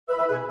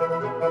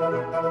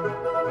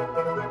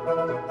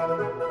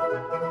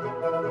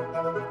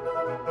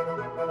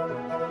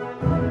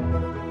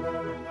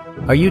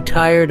Are you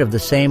tired of the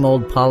same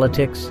old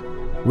politics?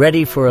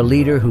 Ready for a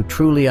leader who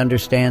truly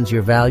understands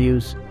your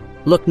values?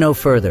 Look no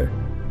further.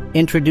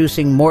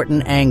 Introducing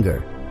Morton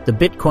Anger, the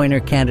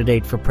Bitcoiner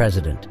candidate for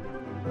president.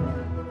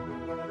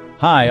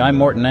 Hi, I'm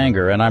Morton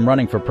Anger, and I'm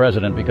running for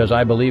president because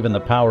I believe in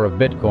the power of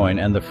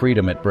Bitcoin and the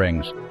freedom it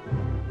brings.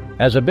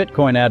 As a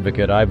Bitcoin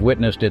advocate, I've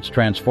witnessed its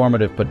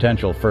transformative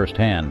potential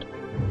firsthand.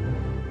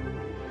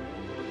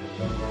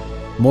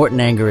 Morton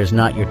Anger is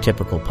not your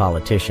typical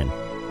politician.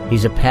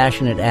 He's a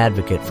passionate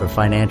advocate for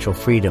financial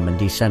freedom and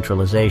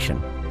decentralization.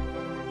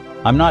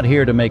 I'm not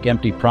here to make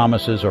empty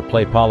promises or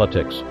play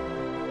politics.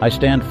 I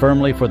stand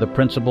firmly for the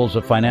principles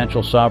of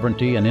financial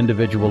sovereignty and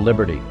individual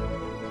liberty.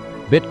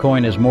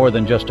 Bitcoin is more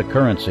than just a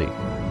currency.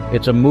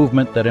 It's a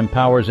movement that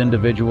empowers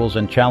individuals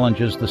and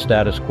challenges the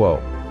status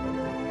quo.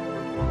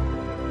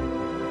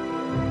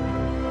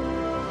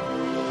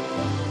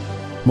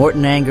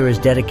 Morton Anger is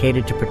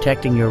dedicated to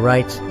protecting your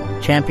rights,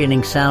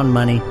 championing sound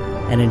money,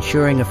 and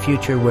ensuring a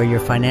future where your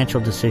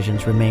financial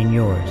decisions remain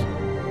yours.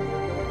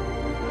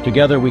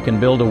 Together we can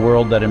build a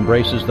world that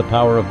embraces the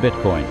power of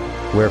Bitcoin,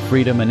 where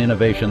freedom and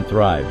innovation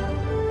thrive.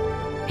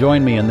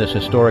 Join me in this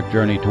historic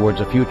journey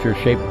towards a future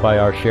shaped by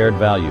our shared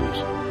values.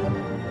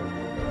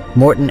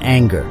 Morton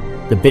Anger,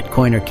 the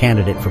Bitcoiner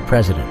candidate for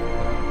president.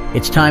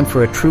 It's time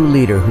for a true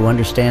leader who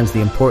understands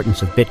the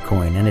importance of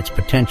Bitcoin and its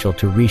potential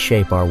to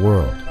reshape our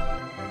world.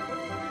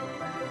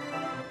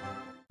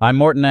 I'm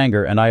Morton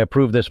Anger, and I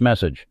approve this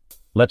message.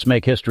 Let's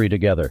make history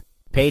together.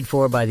 Paid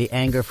for by the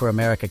Anger for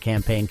America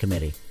Campaign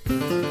Committee.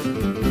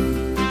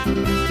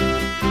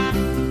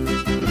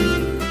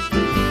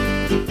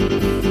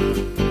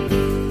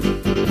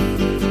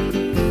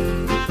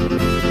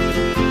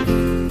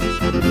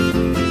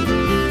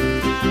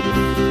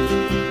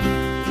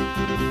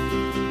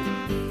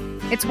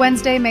 It's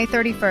Wednesday, May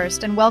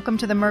 31st, and welcome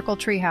to the Merkel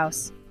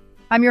Treehouse.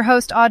 I'm your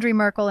host, Audrey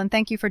Merkel, and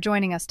thank you for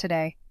joining us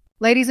today.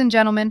 Ladies and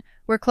gentlemen,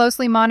 we're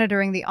closely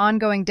monitoring the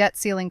ongoing debt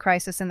ceiling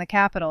crisis in the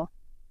capital.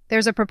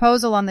 There's a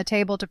proposal on the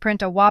table to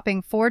print a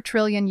whopping $4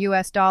 trillion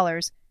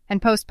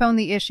and postpone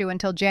the issue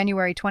until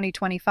January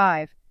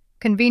 2025,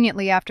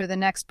 conveniently after the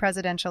next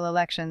presidential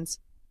elections.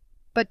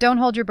 But don't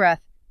hold your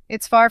breath.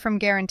 It's far from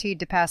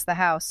guaranteed to pass the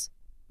House.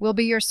 We'll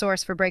be your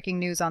source for breaking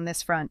news on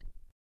this front.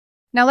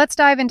 Now let's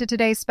dive into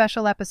today's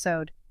special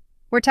episode.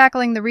 We're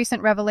tackling the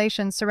recent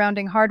revelations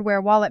surrounding hardware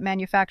wallet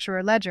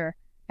manufacturer Ledger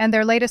and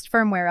their latest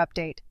firmware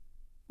update.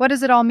 What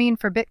does it all mean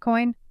for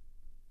Bitcoin?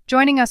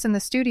 Joining us in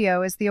the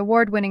studio is the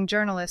award-winning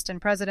journalist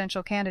and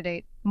presidential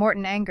candidate,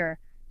 Morton Anger,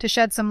 to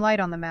shed some light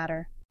on the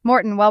matter.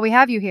 Morton, while we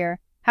have you here,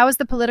 how is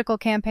the political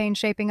campaign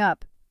shaping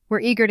up? We're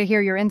eager to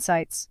hear your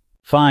insights.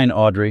 Fine,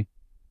 Audrey.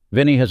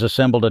 Vinny has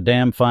assembled a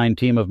damn fine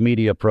team of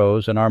media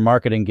pros, and our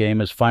marketing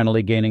game is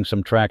finally gaining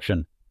some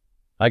traction.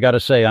 I gotta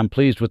say, I'm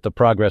pleased with the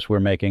progress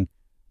we're making,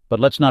 but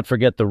let's not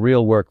forget the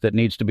real work that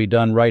needs to be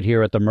done right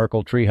here at the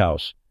Merkel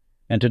Treehouse.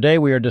 And today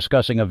we are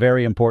discussing a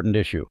very important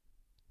issue.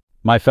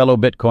 My fellow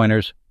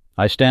Bitcoiners,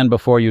 I stand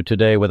before you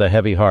today with a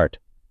heavy heart,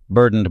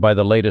 burdened by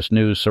the latest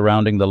news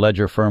surrounding the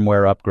Ledger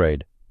firmware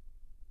upgrade.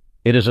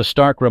 It is a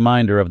stark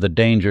reminder of the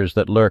dangers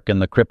that lurk in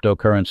the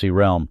cryptocurrency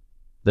realm,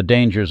 the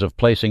dangers of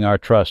placing our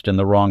trust in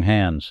the wrong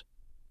hands.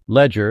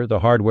 Ledger, the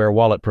hardware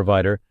wallet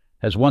provider,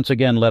 has once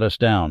again let us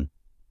down.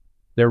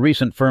 Their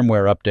recent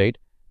firmware update,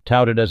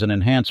 touted as an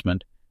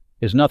enhancement,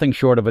 is nothing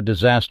short of a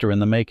disaster in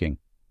the making.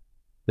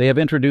 They have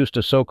introduced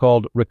a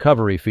so-called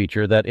recovery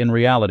feature that, in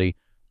reality,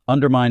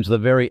 undermines the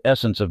very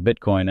essence of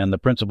Bitcoin and the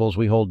principles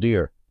we hold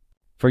dear.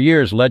 For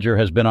years, Ledger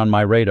has been on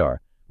my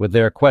radar, with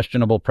their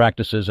questionable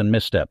practices and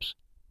missteps.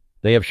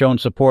 They have shown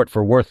support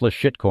for worthless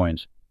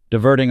shitcoins,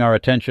 diverting our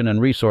attention and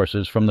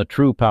resources from the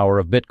true power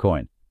of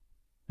Bitcoin.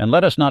 And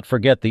let us not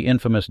forget the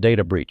infamous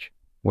data breach,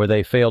 where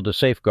they failed to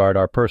safeguard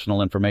our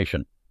personal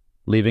information,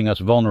 leaving us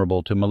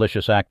vulnerable to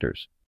malicious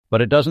actors.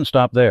 But it doesn't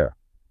stop there.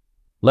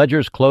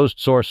 Ledger's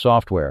closed-source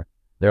software,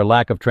 their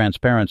lack of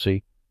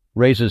transparency,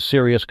 raises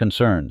serious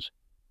concerns.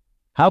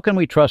 How can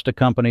we trust a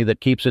company that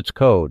keeps its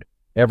code,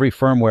 every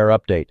firmware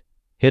update,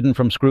 hidden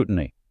from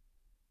scrutiny?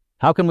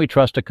 How can we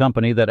trust a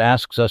company that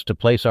asks us to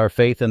place our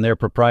faith in their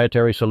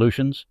proprietary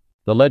solutions?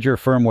 The Ledger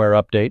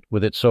firmware update,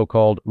 with its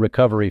so-called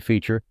recovery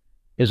feature,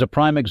 is a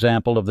prime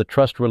example of the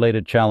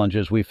trust-related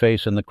challenges we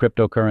face in the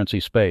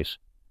cryptocurrency space.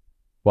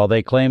 While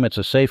they claim it's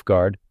a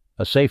safeguard,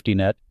 a safety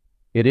net,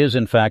 it is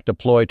in fact a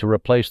ploy to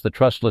replace the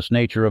trustless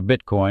nature of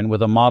Bitcoin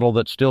with a model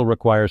that still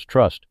requires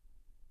trust.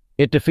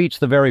 It defeats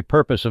the very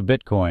purpose of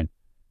Bitcoin,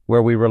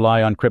 where we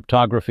rely on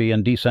cryptography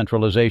and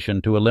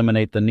decentralization to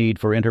eliminate the need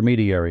for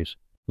intermediaries.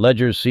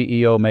 Ledger's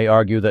CEO may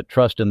argue that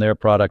trust in their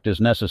product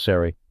is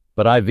necessary,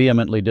 but I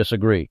vehemently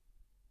disagree.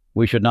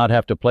 We should not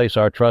have to place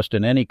our trust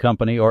in any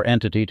company or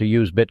entity to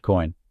use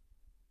Bitcoin.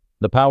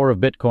 The power of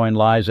Bitcoin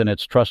lies in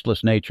its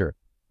trustless nature,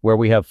 where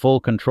we have full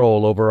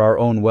control over our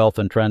own wealth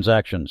and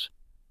transactions.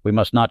 We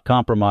must not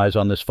compromise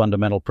on this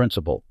fundamental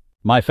principle.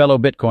 My fellow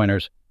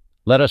Bitcoiners,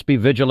 let us be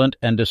vigilant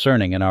and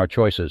discerning in our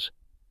choices.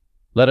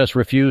 Let us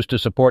refuse to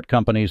support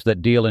companies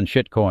that deal in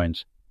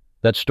shitcoins,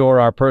 that store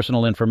our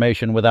personal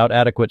information without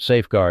adequate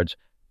safeguards,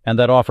 and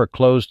that offer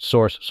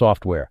closed-source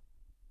software.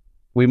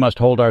 We must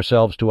hold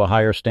ourselves to a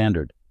higher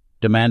standard,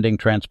 demanding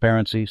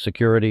transparency,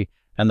 security,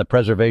 and the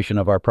preservation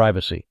of our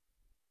privacy.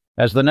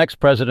 As the next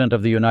President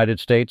of the United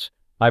States,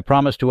 I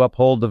promise to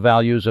uphold the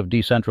values of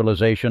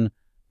decentralization,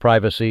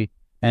 privacy,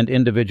 and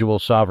individual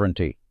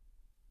sovereignty.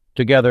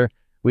 Together,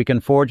 we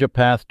can forge a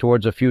path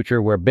towards a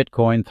future where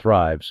Bitcoin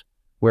thrives,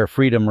 where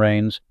freedom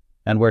reigns,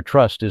 and where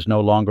trust is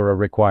no longer a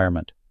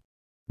requirement.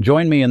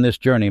 Join me in this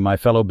journey, my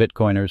fellow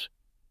Bitcoiners.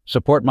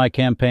 Support my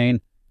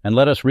campaign, and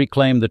let us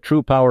reclaim the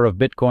true power of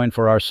Bitcoin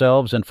for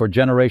ourselves and for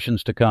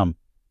generations to come.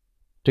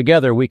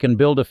 Together, we can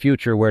build a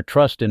future where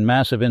trust in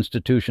massive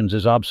institutions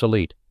is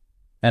obsolete,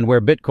 and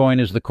where Bitcoin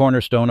is the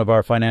cornerstone of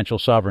our financial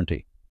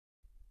sovereignty.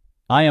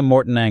 I am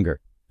Morton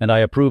Anger, and I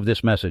approve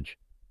this message.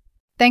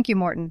 Thank you,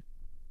 Morton.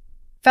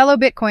 Fellow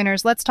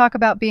Bitcoiners, let's talk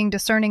about being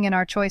discerning in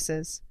our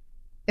choices.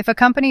 If a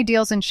company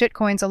deals in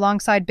shitcoins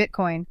alongside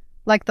Bitcoin,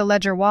 like the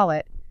Ledger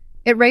wallet,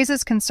 it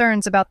raises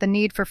concerns about the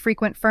need for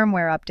frequent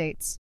firmware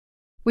updates.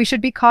 We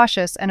should be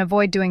cautious and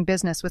avoid doing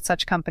business with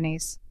such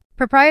companies.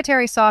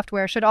 Proprietary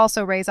software should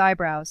also raise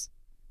eyebrows.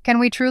 Can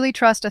we truly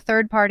trust a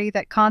third party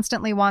that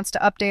constantly wants to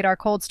update our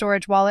cold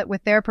storage wallet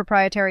with their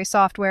proprietary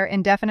software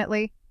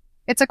indefinitely?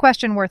 It's a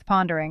question worth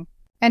pondering.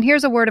 And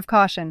here's a word of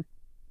caution.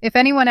 If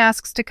anyone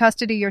asks to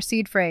custody your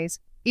seed phrase,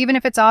 even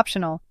if it's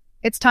optional,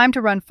 it's time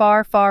to run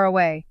far, far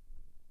away.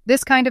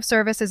 This kind of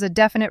service is a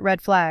definite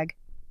red flag.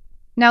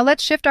 Now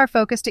let's shift our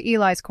focus to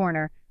Eli's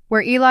Corner,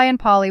 where Eli and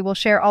Polly will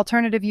share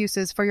alternative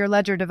uses for your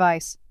Ledger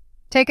device.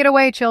 Take it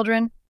away,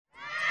 children.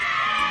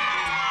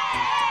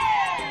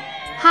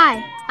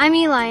 Hi, I'm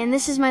Eli and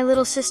this is my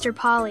little sister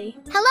Polly.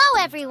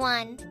 Hello,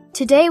 everyone!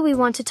 Today we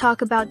want to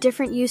talk about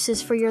different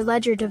uses for your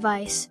Ledger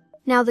device.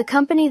 Now the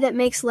company that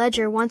makes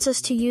Ledger wants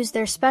us to use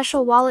their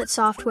special wallet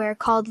software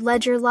called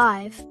Ledger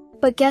Live.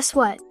 But guess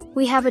what?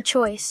 We have a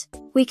choice.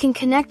 We can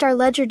connect our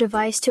Ledger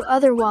device to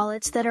other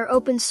wallets that are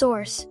open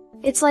source.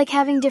 It's like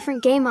having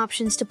different game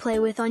options to play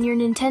with on your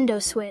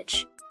Nintendo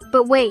Switch.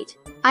 But wait,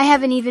 I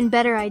have an even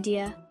better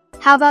idea.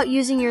 How about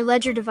using your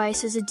Ledger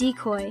device as a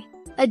decoy?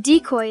 A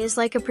decoy is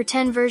like a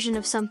pretend version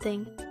of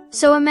something.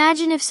 So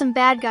imagine if some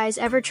bad guys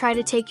ever try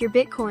to take your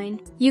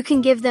Bitcoin, you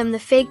can give them the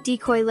fake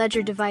decoy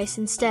Ledger device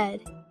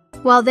instead.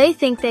 While they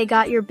think they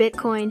got your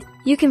Bitcoin,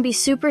 you can be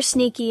super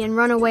sneaky and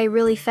run away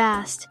really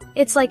fast.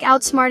 It's like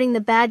outsmarting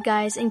the bad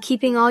guys and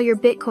keeping all your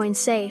Bitcoin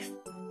safe.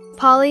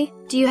 Polly,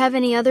 do you have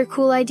any other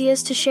cool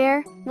ideas to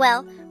share?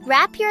 Well,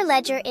 wrap your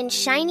ledger in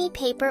shiny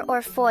paper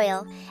or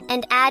foil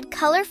and add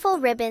colorful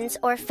ribbons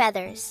or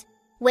feathers.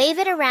 Wave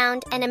it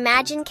around and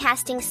imagine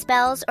casting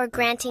spells or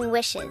granting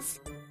wishes.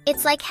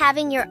 It's like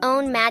having your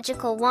own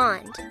magical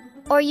wand.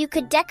 Or you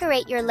could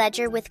decorate your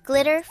ledger with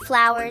glitter,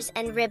 flowers,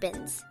 and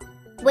ribbons.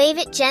 Wave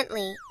it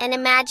gently and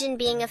imagine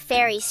being a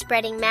fairy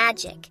spreading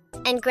magic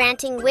and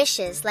granting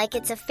wishes like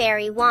it's a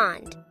fairy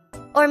wand.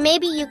 Or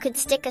maybe you could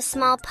stick a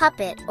small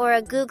puppet or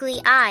a googly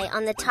eye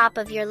on the top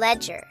of your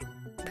ledger.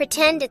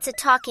 Pretend it's a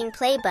talking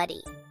play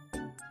buddy.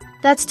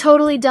 That's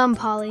totally dumb,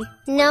 Polly.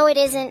 No, it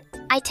isn't.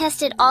 I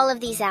tested all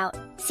of these out.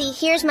 See,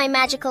 here's my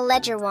magical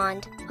ledger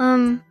wand.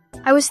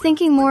 I was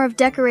thinking more of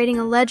decorating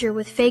a ledger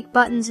with fake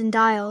buttons and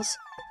dials.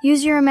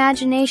 Use your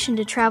imagination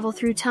to travel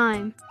through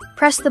time.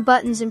 Press the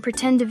buttons and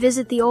pretend to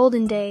visit the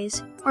olden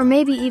days, or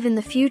maybe even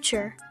the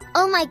future.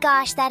 Oh my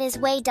gosh, that is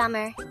way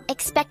dumber.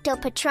 Expecto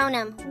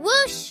Patronum.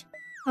 Whoosh!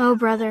 Oh,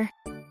 brother.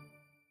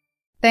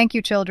 Thank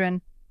you,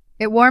 children.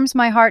 It warms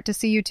my heart to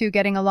see you two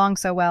getting along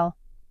so well.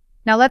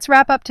 Now let's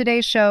wrap up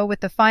today's show with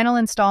the final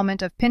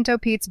installment of Pinto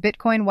Pete's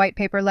Bitcoin White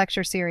Paper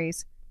Lecture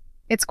Series.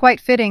 It's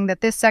quite fitting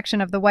that this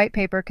section of the white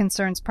paper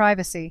concerns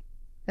privacy,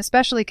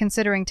 especially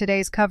considering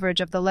today's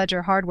coverage of the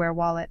Ledger hardware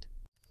wallet.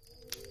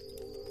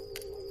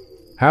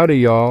 Howdy,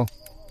 y'all.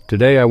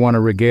 Today I want to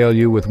regale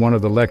you with one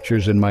of the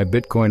lectures in my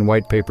Bitcoin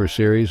White Paper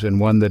series, and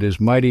one that is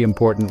mighty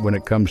important when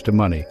it comes to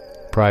money: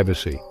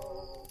 privacy.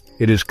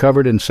 It is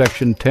covered in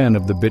Section 10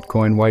 of the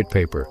Bitcoin White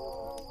Paper.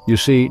 You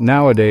see,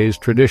 nowadays,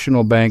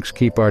 traditional banks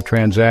keep our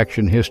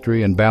transaction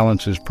history and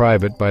balances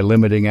private by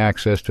limiting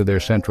access to their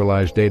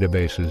centralized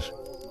databases.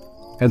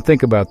 And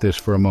think about this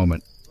for a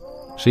moment.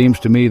 Seems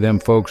to me them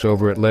folks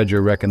over at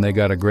Ledger reckon they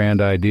got a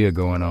grand idea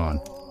going on.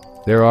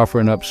 They're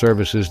offering up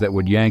services that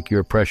would yank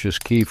your precious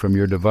key from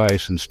your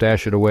device and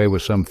stash it away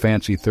with some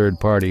fancy third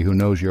party who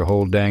knows your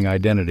whole dang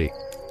identity.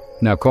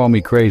 Now call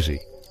me crazy,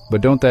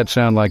 but don't that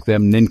sound like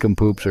them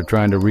nincompoops are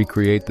trying to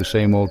recreate the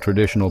same old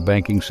traditional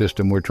banking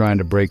system we're trying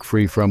to break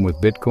free from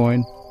with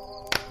Bitcoin?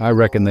 I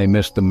reckon they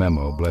missed the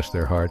memo, bless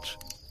their hearts.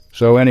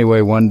 So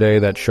anyway, one day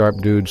that sharp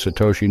dude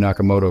Satoshi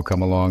Nakamoto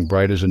come along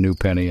bright as a new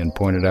penny and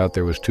pointed out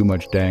there was too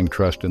much dang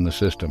trust in the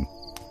system.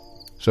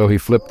 So he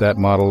flipped that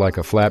model like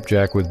a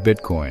flapjack with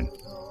Bitcoin.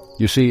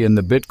 You see, in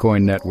the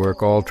Bitcoin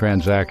network, all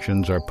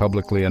transactions are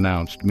publicly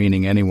announced,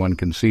 meaning anyone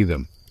can see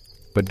them.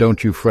 But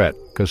don't you fret,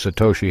 because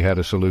Satoshi had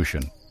a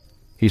solution.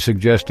 He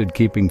suggested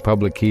keeping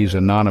public keys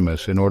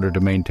anonymous in order to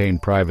maintain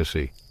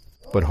privacy.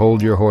 But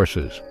hold your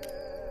horses.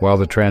 While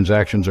the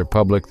transactions are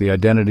public, the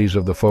identities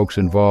of the folks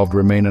involved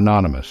remain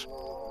anonymous.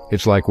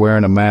 It's like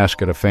wearing a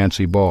mask at a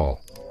fancy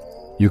ball.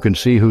 You can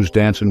see who's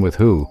dancing with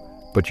who,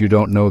 but you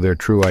don't know their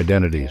true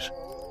identities.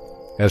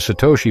 As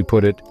Satoshi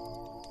put it,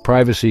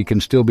 privacy can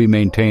still be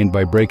maintained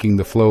by breaking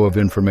the flow of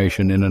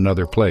information in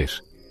another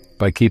place,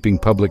 by keeping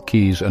public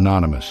keys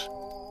anonymous.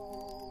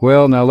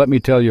 Well, now let me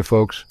tell you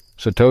folks,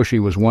 Satoshi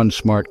was one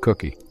smart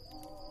cookie.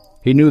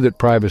 He knew that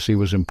privacy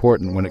was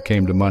important when it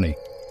came to money,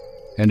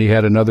 and he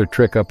had another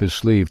trick up his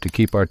sleeve to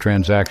keep our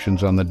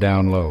transactions on the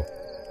down low.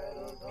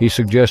 He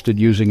suggested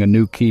using a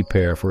new key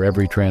pair for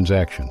every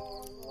transaction,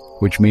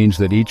 which means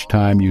that each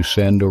time you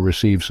send or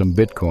receive some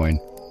Bitcoin,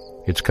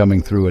 it's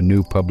coming through a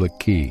new public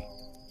key.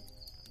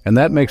 And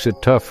that makes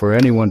it tough for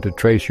anyone to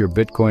trace your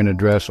Bitcoin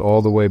address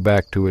all the way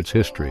back to its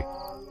history.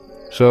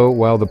 So,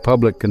 while the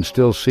public can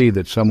still see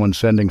that someone's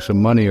sending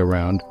some money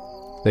around,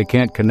 they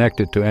can't connect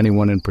it to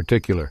anyone in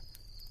particular.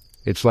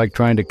 It's like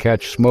trying to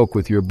catch smoke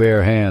with your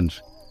bare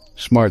hands.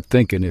 Smart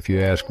thinking, if you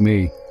ask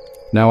me.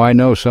 Now, I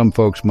know some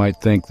folks might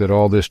think that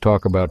all this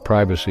talk about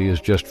privacy is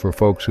just for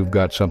folks who've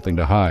got something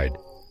to hide.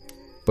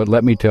 But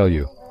let me tell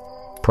you,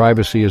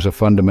 privacy is a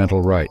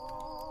fundamental right,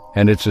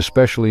 and it's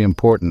especially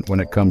important when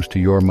it comes to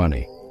your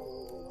money.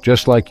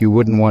 Just like you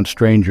wouldn't want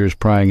strangers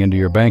prying into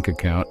your bank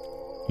account,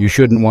 you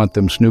shouldn't want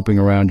them snooping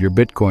around your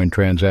Bitcoin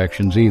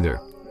transactions either.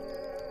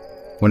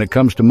 When it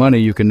comes to money,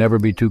 you can never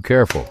be too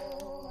careful.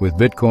 With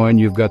Bitcoin,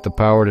 you've got the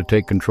power to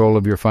take control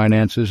of your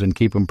finances and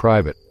keep them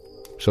private.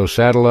 So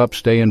saddle up,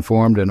 stay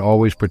informed, and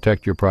always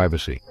protect your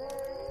privacy.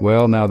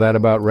 Well, now that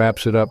about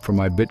wraps it up for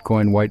my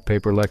Bitcoin white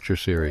paper lecture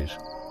series.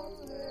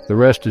 The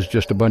rest is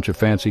just a bunch of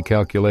fancy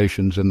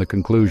calculations and the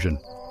conclusion.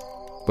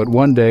 But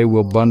one day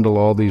we'll bundle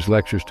all these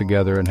lectures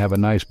together and have a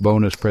nice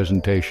bonus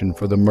presentation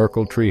for the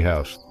Merkle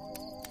Treehouse.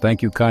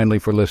 Thank you kindly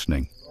for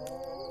listening.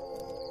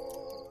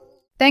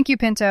 Thank you,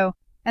 Pinto.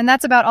 And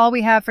that's about all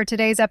we have for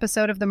today's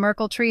episode of the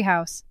Merkle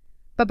Treehouse.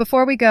 But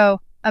before we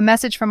go, a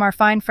message from our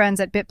fine friends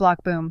at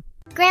BitBlockBoom.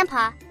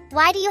 Grandpa,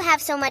 why do you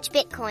have so much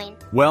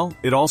Bitcoin? Well,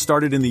 it all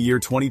started in the year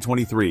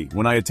 2023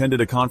 when I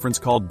attended a conference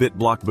called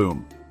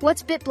BitBlockBoom.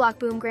 What's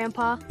BitBlockBoom,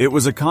 Grandpa? It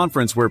was a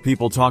conference where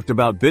people talked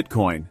about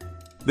Bitcoin.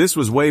 This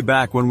was way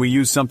back when we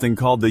used something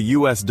called the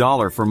US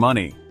dollar for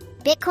money.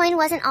 Bitcoin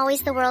wasn't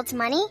always the world's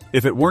money?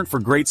 If it weren't for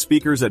great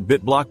speakers at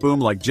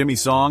BitBlockBoom like Jimmy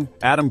Song,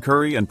 Adam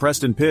Curry, and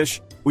Preston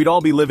Pish, we'd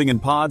all be living in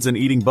pods and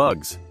eating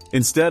bugs.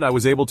 Instead, I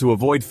was able to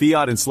avoid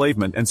fiat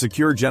enslavement and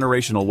secure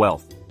generational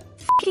wealth.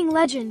 F***ing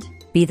legend.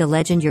 Be the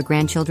legend your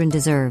grandchildren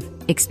deserve.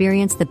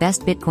 Experience the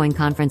best Bitcoin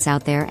conference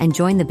out there and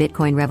join the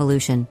Bitcoin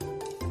revolution.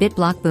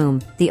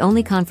 BitBlockBoom, the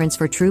only conference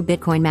for true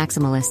Bitcoin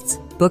maximalists.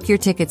 Book your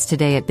tickets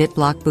today at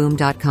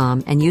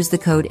bitblockboom.com and use the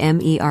code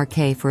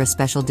MERK for a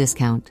special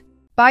discount.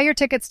 Buy your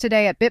tickets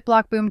today at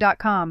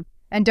bitblockboom.com,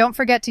 and don't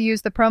forget to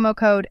use the promo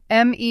code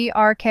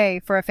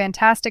MERK for a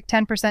fantastic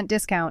 10%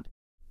 discount.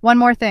 One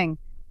more thing,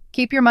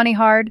 keep your money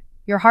hard,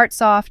 your heart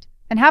soft,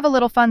 and have a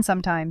little fun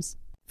sometimes.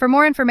 For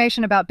more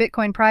information about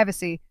Bitcoin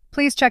privacy,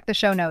 please check the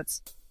show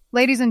notes.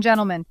 Ladies and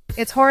gentlemen,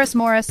 it's Horace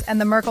Morris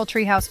and the Merkle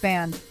Treehouse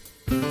Band.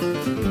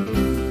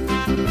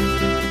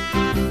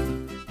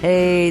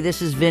 Hey,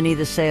 this is Vinny,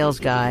 the sales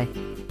guy.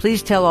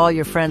 Please tell all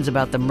your friends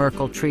about the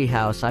Merkle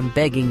Treehouse. I'm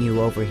begging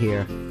you over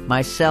here.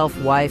 Myself,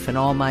 wife, and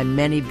all my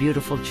many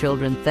beautiful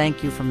children,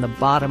 thank you from the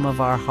bottom of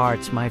our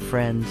hearts, my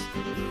friends.